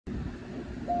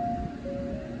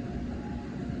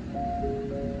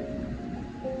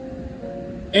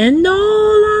And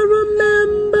all I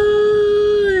remember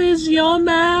is your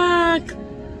back.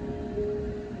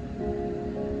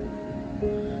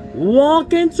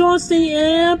 Walking towards the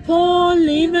airport,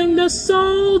 leaving the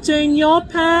salt in your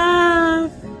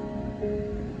path.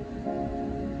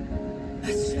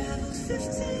 I traveled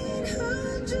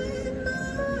 1,500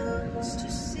 miles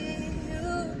to see you.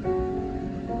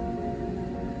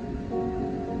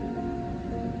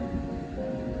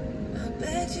 I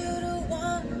begged you to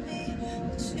want me,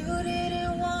 but you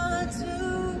didn't want to.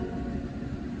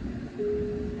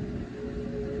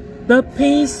 But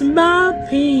piece by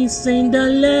piece, seeing the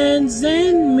lens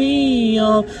in me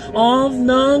off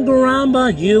the ground,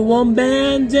 but you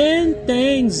abandoned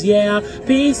things, yeah.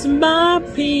 Piece by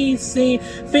piece, see,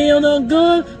 feel the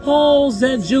good holes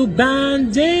that you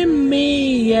bind in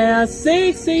me, yeah.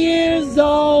 60 years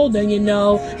old, and you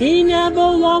know, he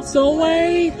never walks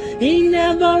away. He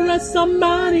never lets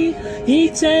somebody, he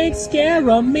takes care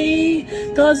of me,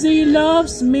 'cause he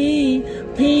loves me.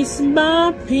 Piece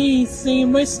by piece, he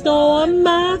restored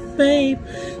my faith.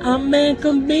 A man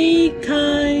could be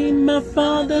kind, my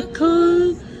father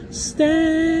could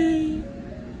stay.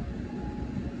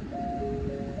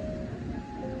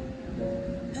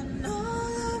 And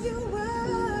all of your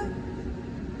work,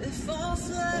 it falls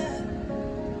flat.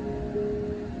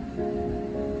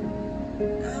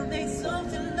 I made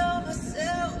something of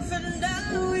myself, and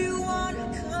now you wanna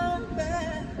come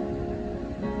back.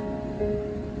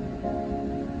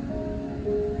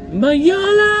 But your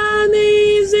line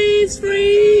is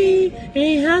free,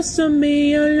 it has to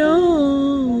be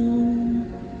alone.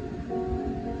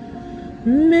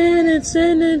 Minutes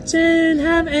in a 10,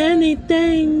 have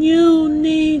anything you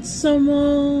need,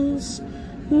 someone's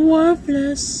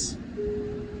worthless.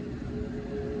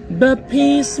 But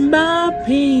piece by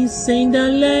piece, seeing the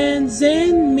lens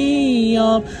in me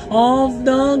off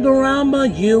the ground,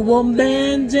 but you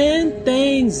abandoned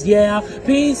things, yeah.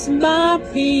 Piece by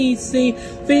piece, see,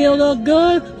 feel the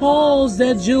good holes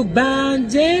that you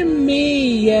bind in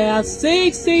me, yeah.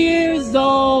 60 years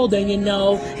old, and you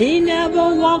know, he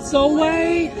never walks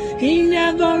away. He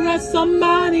never lets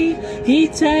somebody, he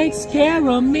takes care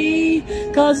of me,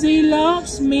 'cause he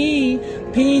loves me.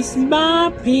 Piece by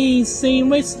piece, he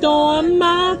restored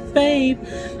my faith.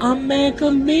 A man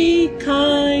could be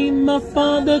kind, my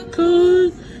father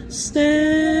could stay.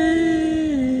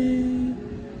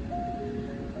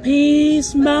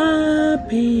 Piece by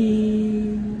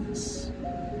piece.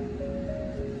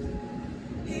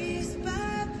 Piece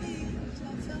by piece,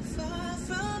 I fell far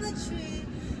from the tree.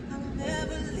 I will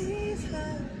never leave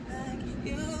her like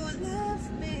you left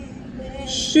me.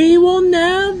 She will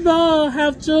never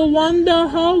have to wonder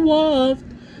her worth,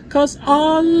 'cause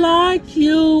unlike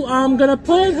you, I'm gonna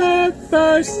put her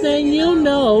first, and you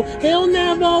know he'll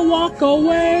never walk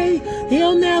away.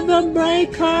 He'll never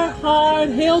break her heart.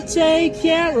 He'll take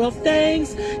care of things,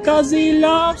 'cause he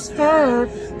loves her.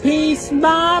 Piece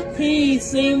by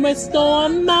piece, he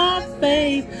restored my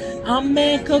faith. A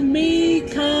man could be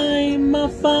kind, my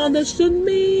father should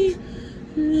be